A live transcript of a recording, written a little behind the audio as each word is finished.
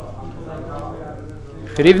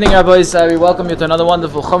Good evening, Rabbis. We welcome you to another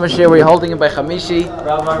wonderful Chumash here. We're holding it by Chamishi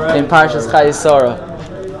in Parshas Chayei.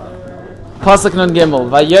 Pasuk Nun Gimel.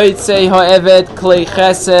 Vayotzei ha'eved klei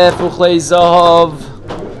chesef u'klei zahav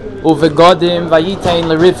uvegodim vayitein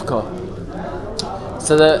l'Rivka.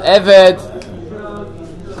 So the Eved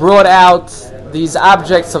brought out these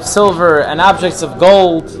objects of silver and objects of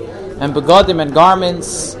gold and begodim and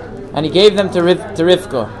garments, and he gave them to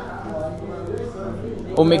Rivka.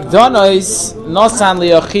 Umigdonos nosan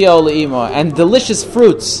li'achia u'le'ima, and delicious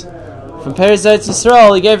fruits from Parshas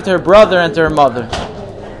Yisrael he gave to her brother and to her mother.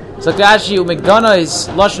 So Kashi umigdonos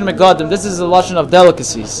lashon megodim. This is a lashon of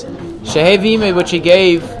delicacies. Shehevime, which he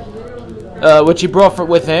gave, which he brought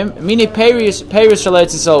with him. Mini Paris shel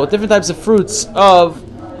Eretz Yisrael, with different types of fruits of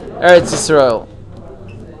Eretz Yisrael.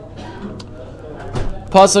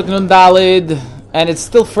 Pasuk Nun Dalid, and it's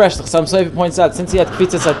still fresh. The Chassam Sofer points out, since he had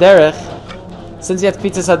Kvitzas Haderech,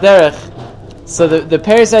 so the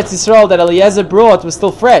Paris Eretz Yisrael that Eliezer brought was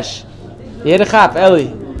still fresh. Eli.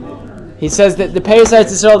 He says that the Paris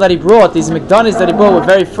Eretz Yisrael that he brought, these McDonald's that he brought, were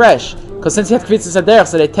very fresh, because since he had Kvitzas Haderech,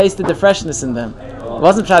 so they tasted the freshness in them. It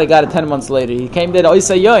wasn't trying to get it 10 months later. He came there,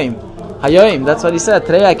 Oisa Yoim, Hayoim. That's what he said.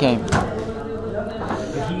 Today I came. But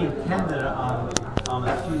he intended on a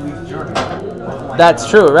few weeks journey. That's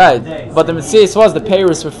true, right? But the Messias was the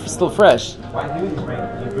Paris were still fresh. Why do you bring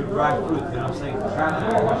dry fruit? You know what I'm saying?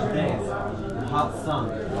 Traveling for much days, hot sun.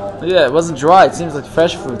 Yeah, it wasn't dry. It seems like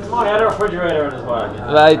fresh fruit. Come on, he had a refrigerator in his bag.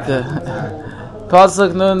 Right.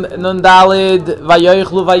 Pasuk nun dalid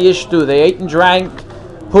vayoichlu vayishtu. They ate and drank.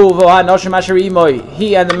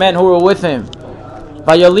 He and the men who were with him.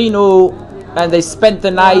 Vayolinu, and they spent the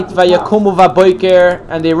night. Vayakumu vaboiker,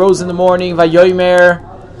 and they rose in the morning. Vayoimer,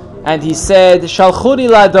 and he said, Shalchuni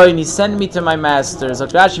ladoini, send me to my masters.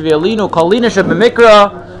 Rashi vayolinu kalina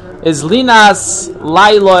shebemikra is linas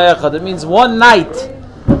lailo echad. It means one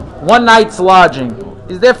night's lodging.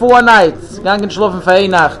 He's there for one night. Gangen shlofen für eine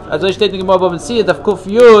Nacht. Also ich steht in Gemara Bava Tzia, Daf Kuf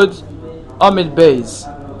Yud Amid Beis.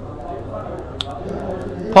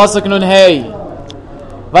 Pasuk Nun Hey.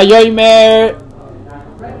 Vayomer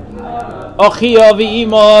Ochia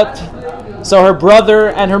v'imot. So her brother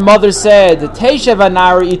and her mother said, Teisha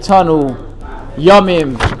v'nar itanu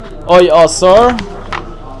yamim oy asar.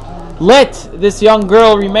 Let this young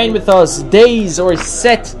girl remain with us days or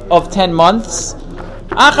set of 10 months.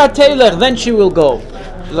 Achat telech, then she will go.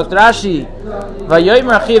 Look, Rashi.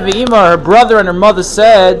 Vayomer Achia v'ima. Her brother and her mother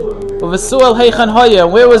said, V'Besuel heichan hoya.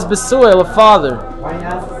 Where was Besuel, a father? Why he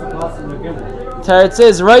asks the passage in the Gimel? It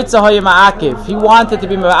says, Ma'akiv. He wanted to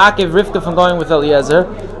be Ma'akiv Rivka from going with Eliezer.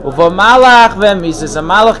 Uva Malach vem, he says, a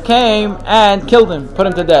Malach came and killed him, put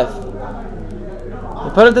him to death. He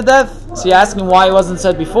put him to death? So you're asking why it wasn't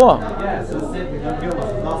said before? Yeah, so it's in the Gimel.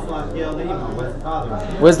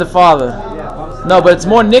 Where's the father? Yeah, no, but it's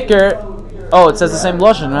more nicker. Oh, it says the same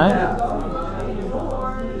Lashon, right?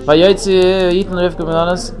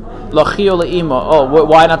 Oh,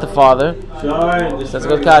 why not the father? That's a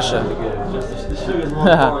good kasha.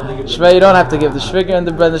 Shvei, you don't have to give the shviga and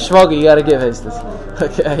the shvoga. You got to give hastes.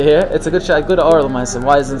 Okay, here it's a good oral myself.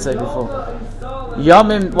 Why doesn't it say before?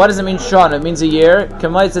 Yamim. What does it mean? Shana. It means a year.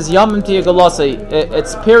 Kamai, it says Yamim tiyagalosei.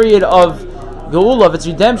 Its period of geula, of its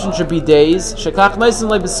redemption, should be days. Shekach neisim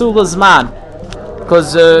lebesula zman.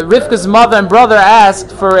 Because Rivka's mother and brother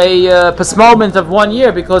asked for a postponement of 1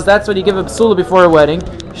 year, because that's what you give a psula before a wedding.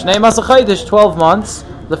 Shnei masachaydish, 12 months.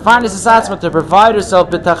 The finest assessment to provide herself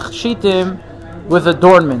betachshitim, with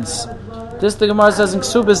adornments. This the Gemara says in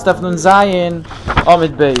Ksubis Daf Nun Zayin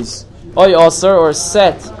Amid Beis. Oy Asar, or a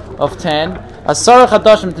set of 10. Asar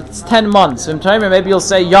Chadashim, it's 10 months. Maybe you'll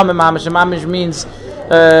say Yamim Mamish. Mamish means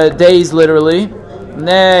days literally.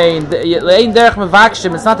 Nay, it's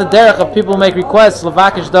not the derech of people who make requests,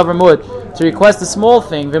 Levakish Davar Mud, to request a small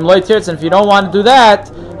thing. Vim Loy Tirtz, and if you don't want to do that,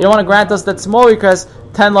 you don't want to grant us that small request,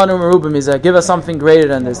 10 Lanu Merubim is give us something greater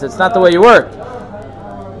than this. That's not the way you work.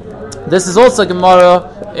 This is also Gemara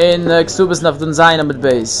in Ksubas Nafdun Zayin Amid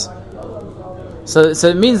Beis. So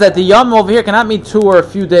it means that the Yom over here cannot mean 2 or a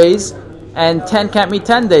few days, and 10 can't mean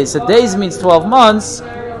 10 days. So days means 12 months,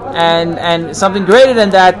 and something greater than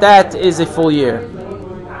that is a full year.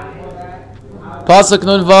 Pasuk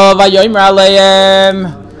Nun Vav Vayomer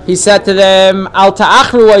Aleim. He said to them, Al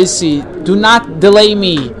ta'achru oisi, do not delay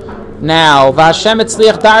me now. V'Hashem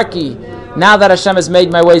etzliach darki, now that Hashem has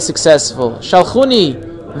made my way successful. Shalchuni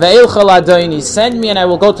ve'ilcha ladoini, send me and I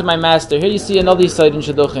will go to my master. Here you see another side in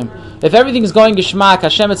Shidduchim. If everything is going geshmak,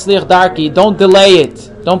 Hashem etzliach darki, don't delay it.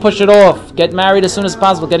 Don't push it off. Get married as soon as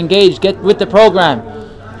possible. Get engaged. Get with the program.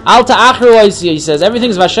 Alta achru oisi, he says,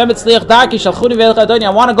 everything's Vashem etzliach darki, shalchuni ve'elch adoni. I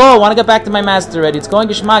want to go, I want to get back to my master already. It's going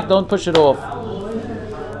geschmack, don't push it off.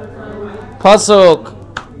 Pasuk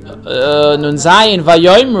Nun Zayin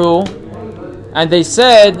Vayoimru, and they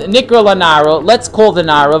said, Nikra lanaro, let's call the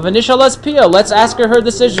Nara, V'nishal Aspia, let's ask her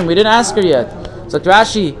decision. We didn't ask her yet. So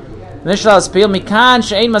Rashi, V'nishal Aspia, Mikan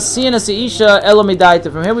she'ein masiyan as'isha elo midaita.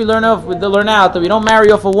 From here we learn out that we don't marry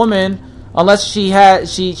off a woman unless she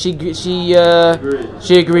agrees.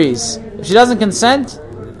 If she doesn't consent,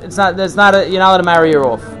 you're not allowed to marry her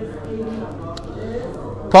off.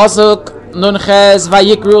 Pasuk Nun Ches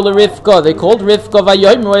Vayikru LeRivka. They called Rivka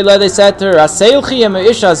Vayoimru. They said to her, Aseilchi em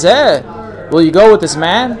isha zeh. Will you go with this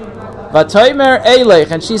man? Vatoimer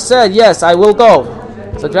Eilech. And she said, yes, I will go.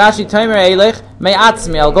 So Rashi Toimer Eilech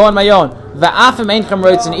Me'atzmi. I'll go on my own. Va'afim einchem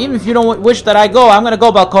roitzin. Even if you don't wish that I go, I'm going to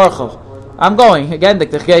go Bal Korchov. I'm going. Again, the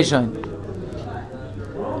Tchgeishon.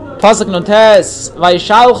 Pasuk Nun Tes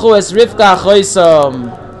Vayishalchu es Rivka achoisom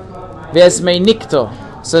V'es Meinikto.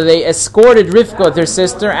 So they escorted Rivka, their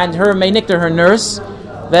sister, and her Meinikta, her nurse,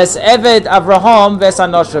 Ves Eved Avraham Ves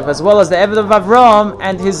Anoshev, as well as the Eved of Avram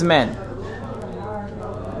and his men.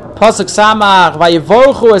 Pasuk Samach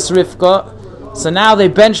Vayivorchu es Rivka. So now they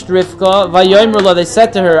benched Rivka. Vayoimrula, they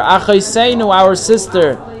said to her, Achoiseinu, our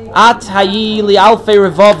sister, At Hayi li Alfei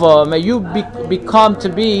Revava, may you become to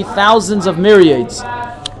be thousands of myriads.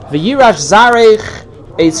 V'yirash Zarech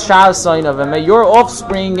Eitz Shar Soinav, and may your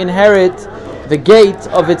offspring inherit the gate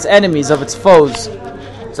of its enemies, of its foes.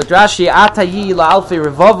 So Rashi, Atayi la alfi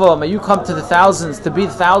revava, may you come to the thousands, to be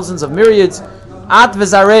thousands of myriads. At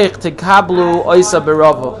v'zarech tekablu oisa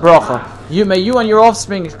bracha. May you and your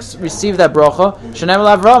offspring receive that bracha. Shenem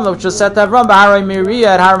l'Avram, which was said to Avram, b'harai Miriya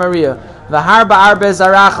at Har Moriah, v'har ba'ar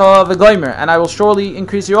bezaracha v'goymer, and I will surely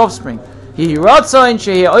increase your offspring. Hi ratzain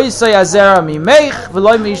shehi oisa yazera mimech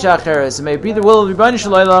v'loy misha acheres. It may be the will of Rebbeinu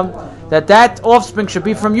Shalom that offspring should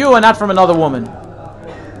be from you and not from another woman.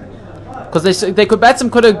 Because they could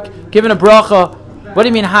have given a bracha. What do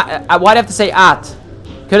you mean? Why do you have to say at?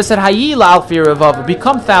 Could have said hayi la'alfi revav,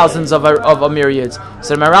 become thousands of myriads.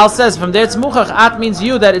 So Maral says from there it's muchach. At means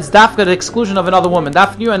you, that it's dafka, the exclusion of another woman.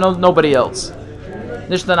 Dafka you and nobody else.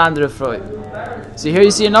 Nishtan andere Freud. So here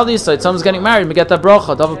you see another side. Someone's getting married, we get that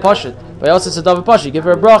bracha, Davar Pashit. But also it's a Davar Pashit, give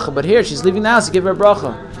her a bracha. But here she's leaving the house, you give her a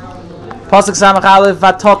bracha. Pasuk Samach Aleph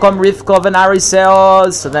Vatokom Rivka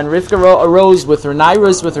v'Nariseos. So then Rivka arose with her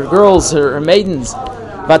nairos, with her girls, her maidens.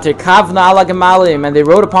 Vatekavna ala gemalim, and they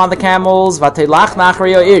rode upon the camels. Vatelach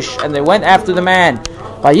nachriyo ish, and they went after the man.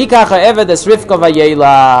 Vayikach ha'eved es Rivka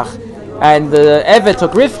vayelach, and the Eved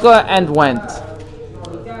took Rivka and went.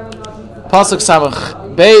 Pasuk Samach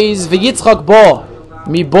Beis v'Yitzchak bo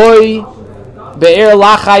mi boy be'er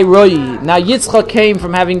lachai roi. Now Yitzchak came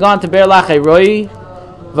from having gone to be'er lachai roi.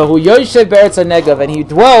 Vahu Yoshev be'eretz HaNegev, and he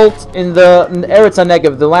dwelt in the Eretz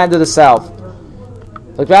HaNegev, the land of the south.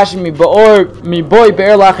 Like Rashi, mi boy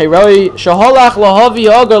be'er lachei roi shaholach lahavi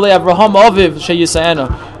Hagar le'Avraham aviv sheyisaena.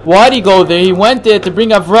 Why did he go there? He went there to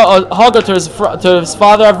bring Hagar to his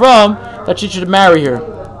father Avram, that she should marry her.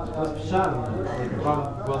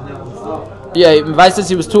 Yeah, Vai says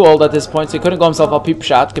he was too old at this point, so he couldn't go himself al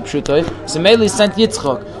pipshat kipshutoy. So mainly sent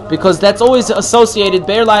Yitzchak, because that's always associated.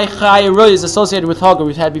 Be'er lachei roi is associated with Hagar.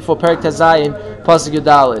 We've had before Perek Tazayin Pasuk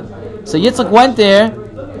Yudalid. So Yitzchak went there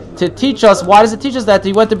to teach us. Why does it teach us that?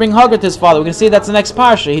 He went to bring Hagar to his father. We can see that's the next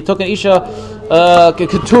parsha. He took an isha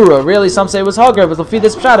keturah. Really, some say it was Hagar, but feed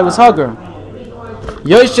this pshat, it was Hagar.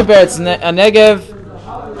 Yoshev be'eretz HaNegev.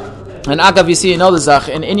 And Agav, you see another zach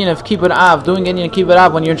in Indian of Kibbur Av, doing Indian Kibbur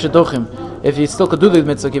Av when you're in Shidduchim. If you still could do the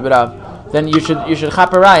mitzvah Kibbur Av, then you should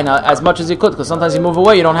chaperai as much as you could, because sometimes you move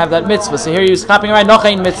away, you don't have that mitzvah. So here you're chaperai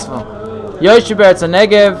nochain mitzvah. Yoshev be'eretz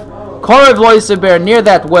HaNegev, Korev lo yiseber, near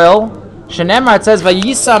that well. Shenemar, it says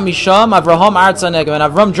Vayisa misham Avraham Artz HaNegev, and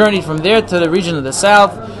Avram journeyed from there to the region of the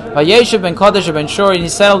south. Vayeshev ben Kadesh ben Shur, and he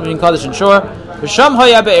settled between Kadesh and Shur. V'sham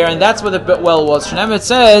hoya be'er, and that's where the well was. Shenemar, it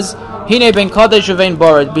says Hine ben Kadesh uvein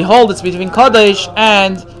Bored. Behold, it's between Kadesh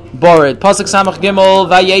and Bored. Pasuk Samach Gimel,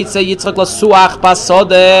 Vayetze Yitzchak lasuach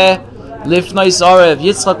basodeh lifnois orev.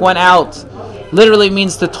 Yitzchak went out. Literally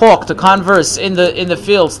means to talk, to converse in the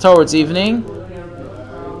fields towards evening.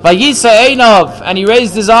 Vayisa einov, and he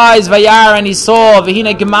raised his eyes. Vayar, and he saw.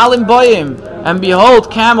 V'hine gemalim boyim, and behold,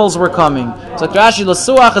 camels were coming. So Rashi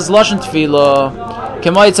lasuach is lashon tefillah.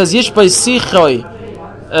 Kemo it says yishbay sichoi.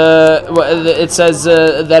 It says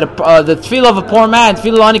that the tefillah of a poor man,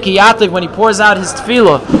 tefillah ani ki yativ, when he pours out his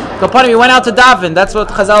tefillah. Kapanim, he went out to daven. That's what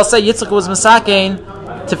Chazal say. Yitzchak was masakein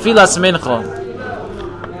tefillah mincha.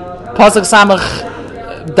 Pasuk Samach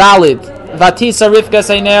Dalid. Vatisa Rivka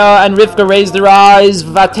Seinea, and Rivka raised her eyes.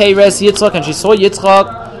 Vateres Yitzchak, and she saw Yitzchak.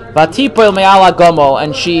 Vatipol me'ala gomol,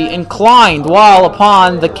 and she inclined while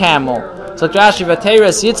upon the camel. So Rashi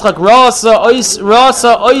Vateres Yitzchak rasa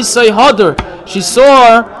oisay hadr. She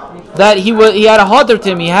saw that he had a hadr to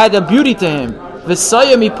him, he had a beauty to him.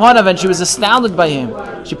 V'saya mipanav, and she was astounded by him.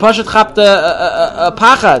 She pashat chapped a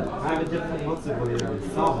pachad.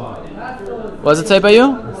 What does it say by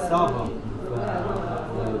you?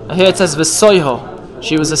 Here it says v'soyho.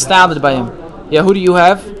 She was astounded by him. Yeah, who do you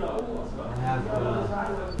have?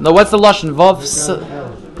 No, what's the lashon? Vav.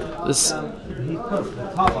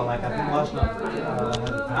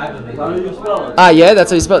 Yeah, that's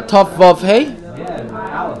how you spell it. Tov vav hey.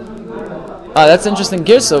 That's interesting.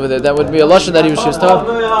 Gears over there. That would be a lashon that she was tov.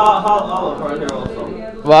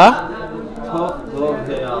 What?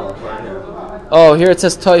 Oh, here it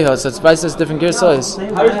says toyha, so it's by says different gear size. How do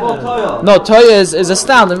you spell toyha? No, toyha is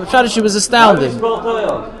astounding. She was astounding. How do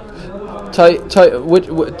you spell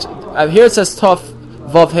toyha? Here it says tof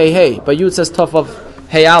vav hey hey, but you it says tof vav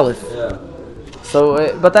hey aleph. Yeah. So,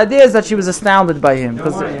 but the idea is that she was astounded by him.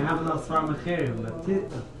 Don't worry, you have no svarm achirim.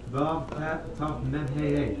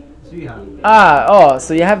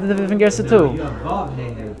 So you have the different gears too. You have vav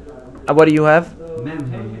hey hey. What do you have? Mem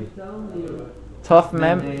hey hey. Tof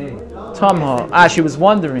mem. Tomho. She was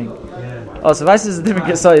wondering. Yeah. Oh, so Vice is a different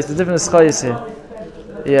gesayis. It's a different schayis here.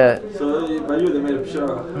 Yeah. So by you they made a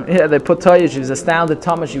pshara. Yeah, they put Toya. She was astounded.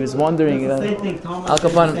 Thomas. She was wondering. Same thing.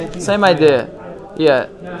 Same idea. Yeah.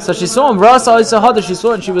 So she saw him. Rasa Isa Hadar. She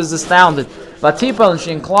saw it and she was astounded. Vatipal, and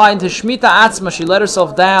she inclined to Shmita Atzma. She let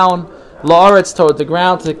herself down. La'aretz, toward the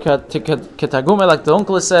ground. To Ketagume, like the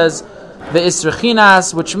uncle says. The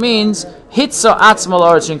Isrechinas, which means Hitza Atzma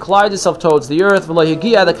La'aretz. She inclined herself towards the earth. V'lo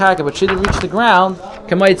Yagia the Karka, but she didn't reach the ground.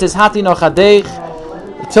 Kamay, it says Hati no Chadeich.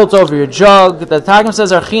 Tilt over your jug. The Targum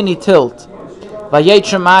says Archini tilt. Vayet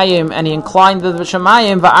Shemayim, and he inclined the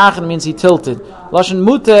Shemayim. Va'achin means he tilted. Lashon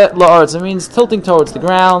Mute La'aretz, it means tilting towards the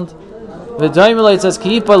ground. V'daimile, it says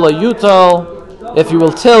Ki'ipa Lo Yutal. If you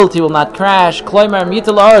will tilt, he will not crash. Kloimer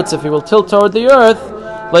Mita La'aretz, if you will tilt toward the earth.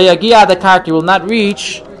 Lo Yagia the Karka, you will not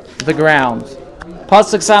reach the ground.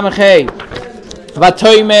 Pasuk Samachei.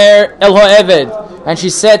 Vatoimer El Ha'eved, and she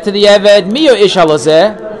said to the Eved, Mio Ish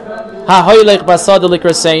Halozeh.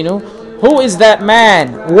 Who is that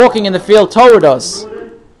man walking in the field toward us?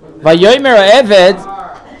 Vayomer Eved.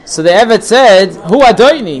 So the Eved said, Hu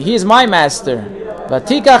Adoini, he is my master.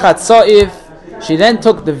 Vatikach Atsoif. She then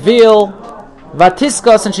took the veil.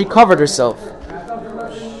 Vatiskas, and she covered herself.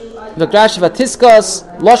 Vatiskas,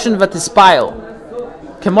 Loshen Vatispail.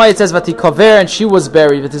 Kemai, it says Vatikover, and she was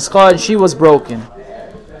buried. Vatiska, and she was broken.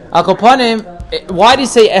 Akoponim. Why do you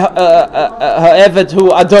say Eved who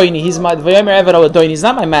Adoini? He's my Vayomer Eved who Adoini. He's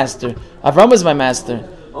not my master. Avram was my master.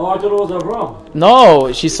 Oh, I thought it was Avram.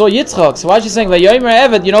 No, she saw Yitzchak. So why is she saying Vayomer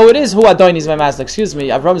Eved? You know it is who Adoini is my master. Excuse me,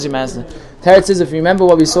 Avram's your master. Teretz says, if you remember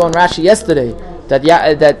what we saw in Rashi yesterday, that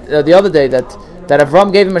the other day that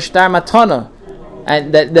Avram gave him a shtar matana,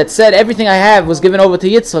 and that said everything I have was given over to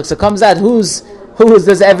Yitzchak. So comes out who does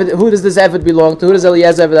this Eved belong to? Who does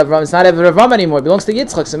Eliezer Eved Avram? It's not Eved Avram anymore. It belongs to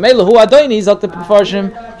Yitzchak. So Mela, who Adoini, he's up to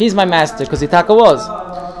Parshim. He's my master, because Itaka was.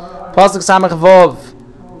 Pasuk Samach Vov.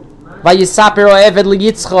 Vayisaper Eved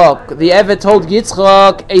LeYitzchak. The Eved told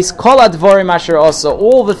Yitzchak, Eis kol advorim asher also,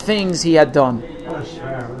 all the things he had done.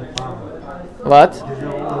 What?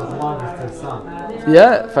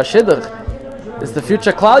 Yeah, Fashidach. It's the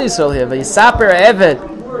future Klal Yisrael here. Vayisaper Eved.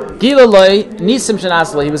 Gilaloi nisim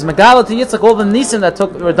shenasla. He was megala to Yitzchak all the nisim that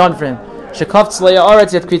were done for him. Shekavtz leya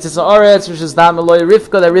oretz yet kritzis oretz, which is dam eloy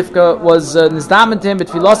Rivka. That Rivka was nizdamen to him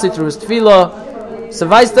betfilasi through his tefillah. So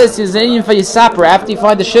vaistais is in for Yisaper. After you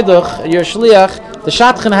find the shidduch, your shliach, the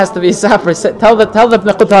shatchin has to be Yisaper. Tell the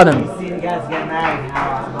pnechutanim. You see the guys get married,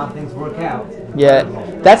 how things work out. Yeah.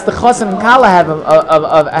 That's the Chosim and Kala have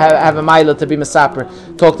a mila to be Mesaper,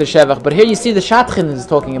 talk to Shevach. But here you see the Shatchin is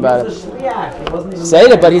talking about it. Say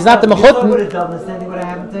it, but he's not the Mechutin.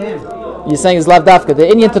 You're saying it's Lav Dafka, the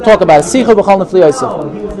Indian to talk about it. Sichel b'chol nefli Yosef. No,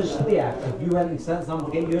 he was a shliach. If you hadn't sent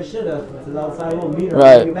someone to get you a shidduch to the outside wall, meter,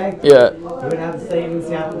 right? Yeah. You would have the same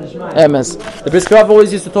siyata d'shmai. MS. The Briskerov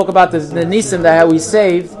always used to talk about the Nisim, that how he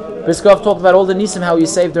saved. Briskerov talked about all the Nisim, how he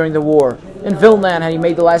saved during the war. In Vilna, and how he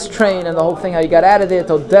made the last train, and the whole thing, how he got out of there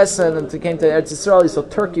to Odessa, and then came to Eretz Yisrael, he saw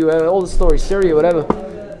Turkey, all the stories, Syria, whatever.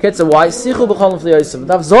 Ketza, why? Sichel b'chol nefli Yosef.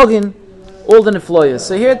 Dav zogin, all the nefloyas.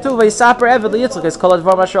 So here too, Vayisaper Eved LeYitzchak, it's called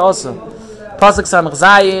Advar Masher also. Pasuk Samach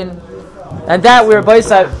Zayin, and that we're both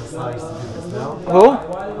side. Who?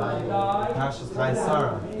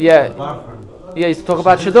 Yeah. Yeah, he used to talk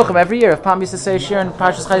about Shidduchim every year. If Pam used to say Shir in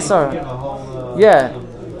Parshas Chayei. Yeah.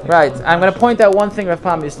 Right. I'm going to point out one thing Rav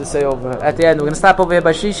Pam used to say over at the end. We're going to stop over here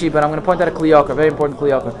by Shishi, but I'm going to point out a kliyaka, very important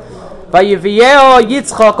kliyaka. Vayiviyeo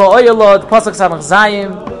Yitzchak o'oyelod pasuk samach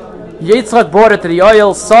zayim. Yitzchak brought it to the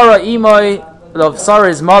oil. Sarah imoy of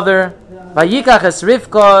Sarah's mother. Vayikach es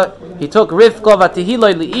Rivka. He took Rivka.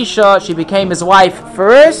 Vatihiloi liisha. She became his wife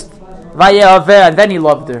first. Vayehaveh, and then he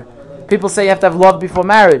loved her. People say you have to have love before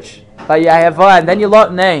marriage. Vayehaveh, and then you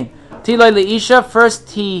love. Nay. Tiloi liisha. First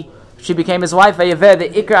she became his wife. Vayehaveh, the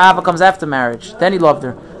ikar ava comes after marriage. Then he loved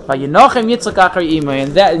her. And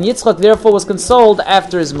Yitzchak therefore was consoled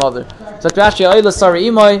after his mother. So Rashi Oyla Sari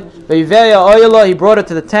Imoy, Veivea Oyla, he brought her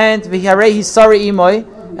to the tent, Viharei Sari Imoy,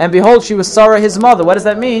 and behold she was Sarah his mother. What does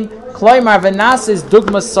that mean? Kloimar Venas is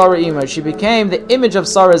Dugmas Sarah Imoy. She became the image of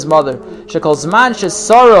Sarah's mother. She calls man she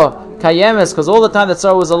Sarah Kayemes, because all the time that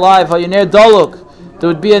Sarah was alive, Hayuner Doluk, there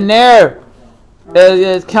would be a nair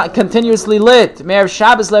continuously lit. Me'er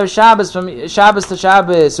Shabbos lev Shabbos, from Shabbos to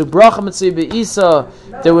Shabbos. Ubracha mitzvah be'isa.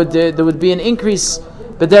 There would be an increase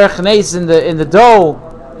b'derech neis in the dough.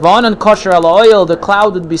 V'anan kosher ala oil. The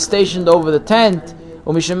cloud would be stationed over the tent.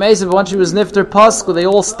 U'mishemeisiv, once she was nifter pasku, they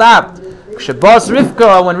all stopped. Shabas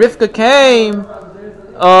Rivka, when Rivka came,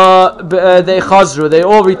 they chazru, they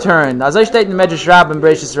all returned. As I state in Medrash Rabbah and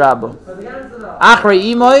Bereishis Rabbah.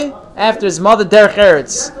 Achrei imoy, after his mother derech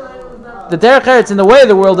eretz. The derech eretz in the way of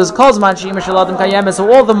the world is called man she'ima shaladim kayemes. So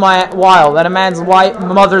all the while that a man's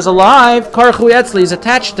mother's alive, karchu etzli is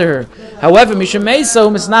attached to her. However, mishameiso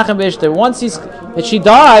misnachem b'ishter. Once she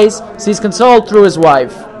dies, so he's consoled through his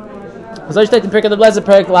wife. So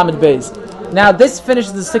now this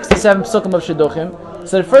finishes the 67 psukim of Shidduchim.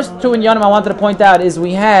 So the first two in Yonim I wanted to point out is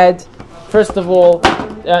we had, first of all,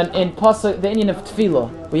 in pasuk the Indian of Tefillah.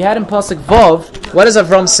 We had in pasuk Vav. What does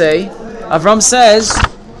Avram say? Avram says.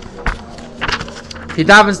 He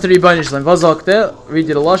davens to Rebbeinu Shalom. Vazokte, read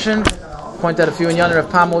the Lashon. Point out a few in Yonim of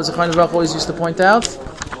Pam. What was the Chayin Baruch always used to point out?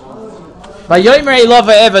 Vayomer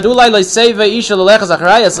Elava Eved Ulai Loiseva Isha Lelecha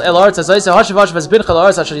Zacharayas El Aretz Azoyse Hashav Hashav Esbincha El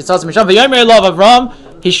Aretz Asher Yitzaz Misham Vayomer Elava Avram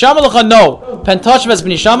Hisham Lecha No Pentosh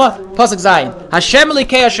Vesbinishama Pasuk Zayin Hashem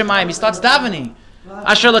Likei Hashemayim. He starts davening.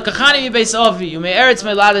 Asher lekachani mibeis avi ume'eretz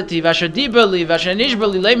meladati v'asher diberli v'asher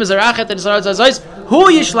nishberli le'mezarachet and zaratz azois hu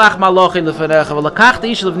yishlach malachi lefanecha v'lakach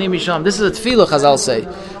ish levni misham. This is a tefillah, Chazal say.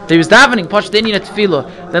 He was davening, Posh Dinian at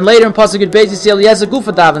tefillah. Then later in Pasuk Yud Beis you see Eliezer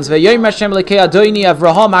Gufa davens ve'yoyim Hashem lekei Adoni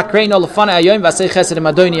Avraham akreino lefana ayoyim v'asei chesed im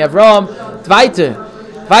Adoni Avraham Dvaite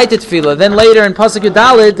tefillah. Then later in Pasuk Yud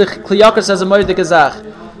Daled the Kliyakar says a moed gezach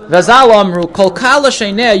v'azal amru kol kala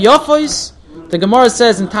sheinei yofois. The Gemara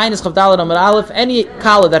says in Tainis Chav Daled Amud Aleph, any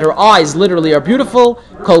kala that her eyes literally are beautiful,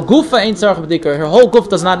 kol gufa ein tzarach b'dika. Her whole guf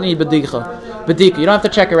does not need b'dika. You don't have to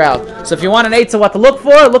check her out. So if you want an eitzah, what to look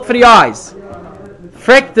for the eyes.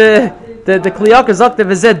 Frek the kliyaka zakte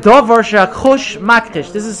v'zeh dovar she'achush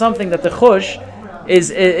maktish. This is something that the chush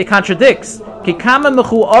it contradicts. Ki kama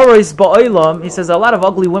mechu orois ba'olam. He says a lot of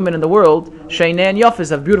ugly women in the world, sheinei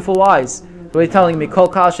yafis, have beautiful eyes. So he's telling me, Kol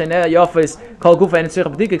Kal Sheinei Yafis, Kol Gufa and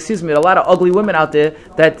Tzircha B'dik. Excuse me, there are a lot of ugly women out there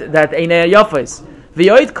that Einei Yafis.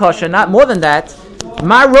 V'yoid Kasha, not more than that.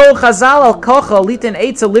 Ma ro Chazal al Kocha litin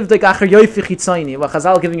eitza livdik acher yoifi chitzayni. Well,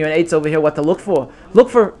 Chazal giving you an eitza over here, what to look for. Look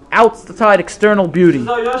for outside external beauty.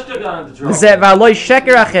 Because it says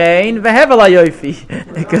sheker achein vehevel yoifi.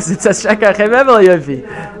 Because it says sheker achein vehevel yoifi.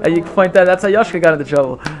 And you can point out that's how Yoshka got into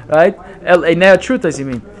trouble, right? Einei truth, as you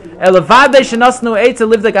mean. Vadi says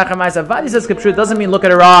Kapshut doesn't mean look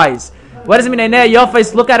at her eyes. What does it mean?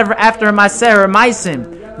 Look at her after her maser, her maisim.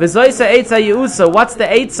 What's the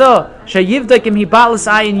eitza?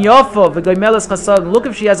 Look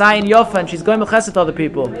if she has ayin yofa and she's going chesed to other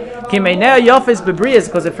people.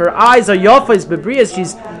 Because if her eyes are yofa is bebrias,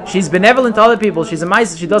 she's benevolent to other people. She's a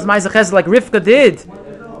maiser. She does maiser chesed like Rivka did.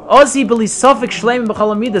 Ozi beli sofik shleim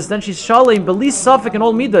b'chol midas. Then she's shalem beli sofik in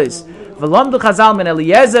all midas. V'lamdu Chazal min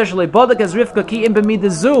Eliezer shalei bodak as Rivka ki im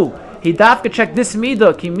b'midazu. He dafka check this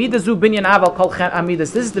midah ki midazu binyan aval kol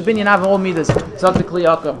amidas. This is the binyan aval all midas. Zakti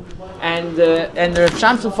kliyakam. And the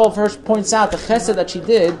Shamsul Fall first points out the chesed that she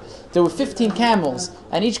did. There were 15 camels,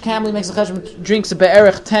 and each camel makes a cheshbon, drinks a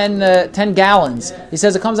be'erich 10 gallons. He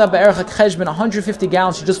says it comes out be'erich a cheshbon 150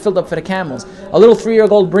 gallons. She just filled up for the camels. A little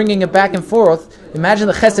 3-year-old bringing it back and forth. Imagine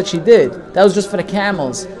the chesed she did. That was just for the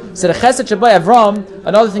camels. So the chesed Shabbai Avram.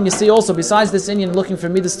 Another thing you see also besides this Indian looking for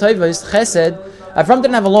midas tovos chesed. Avram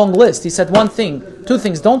didn't have a long list. He said one thing, two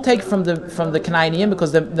things. Don't take from the Kanaaniyim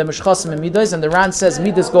because the mishchasim and midas, and the Ran says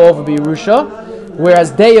midas go over b'Yerusha,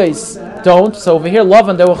 whereas deyos don't. So over here,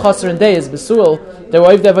 Lavan there were chaser and deyos besul. There were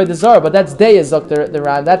oivdei avodah zarah, but that's deyos the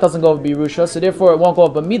Ran. That doesn't go over b'Yerusha, so therefore it won't go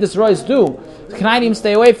over. But midas rois do. The Kanaaniyim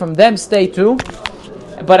stay away from them. Stay too.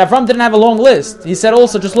 But Avram didn't have a long list. He said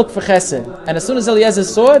also, just look for chesed. And as soon as Eliezer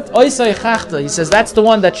saw it, Oisai Chachta, he says, that's the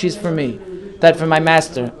one that she's for me, that for my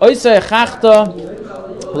master. Oisai Chachta,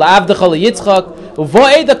 La'avdecha Yitzchak,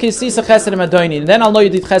 Uvo'eda Kisisa Chesed Madoni. And then I'll know you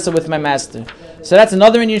did chesed with my master. So that's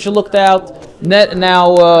another one you should look out.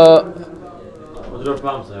 Now, What did Rav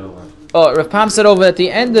Pam say over? Rav Pam said over at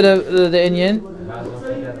the end of the Inyan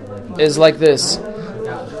is like this.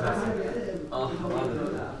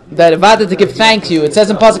 That Vada to give thank you. It says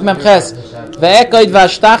in Pasuk Memches, Ve'ekoid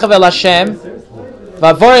v'ashtachav el Hashem,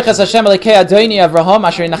 v'avorich es Hashem elekei Adoni Avraham,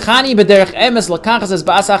 asher inachani b'derech emes l'kachas es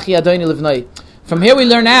ba'asachi Adoni livnoi. From here we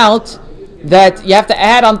learn out that you have to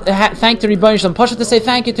add on thank to Rebbeinu Shalom. Pasha to say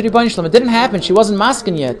thank you to Rebbeinu Shalom. It didn't happen. She wasn't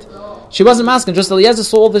masking yet. She wasn't masking. Just Eliezer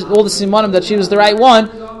saw all the simanim that she was the right one.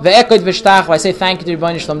 Ve'ekoid v'ashtachav. I say thank you to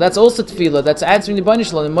Rebbeinu Shalom. That's also tefillah. That's answering Rebbeinu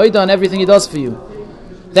Shalom and moida on everything He does for you.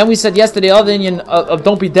 Then we said yesterday, other Indian of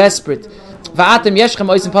don't be desperate. Va'atem yeshchem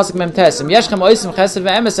oisim pasuk memtesim. Yeshchem oisim chesed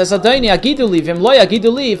ve'emes es adoni agidu leave him loy agidu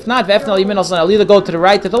leave. If not, ve'efnal yimin al I'll either go to the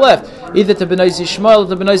right or the left, either to benois Yishmael or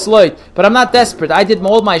to benois Loyd. But I'm not desperate. I did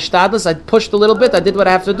all my shtadlis. I pushed a little bit. I did what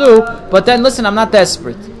I have to do. But then listen, I'm not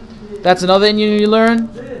desperate. That's another Indian you learn.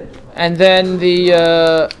 And then the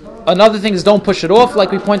another thing is don't push it off.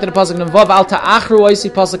 Like we pointed to pasuk nunvav al ta'achru oisi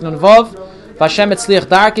pasuk nunvav.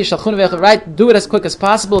 Right, do it as quick as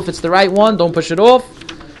possible. If it's the right one, don't push it off.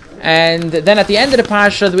 And then at the end of the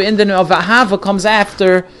parsha, the ending of Ahava comes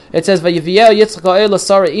after. It says,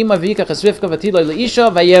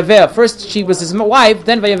 first she was his wife,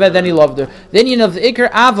 then then he loved her. Then you know the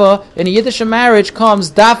Iker Ava in a Yiddish marriage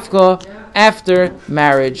comes Dafka after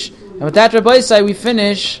marriage. And with that, Rabbi Isai, we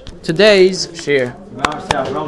finish today's shir.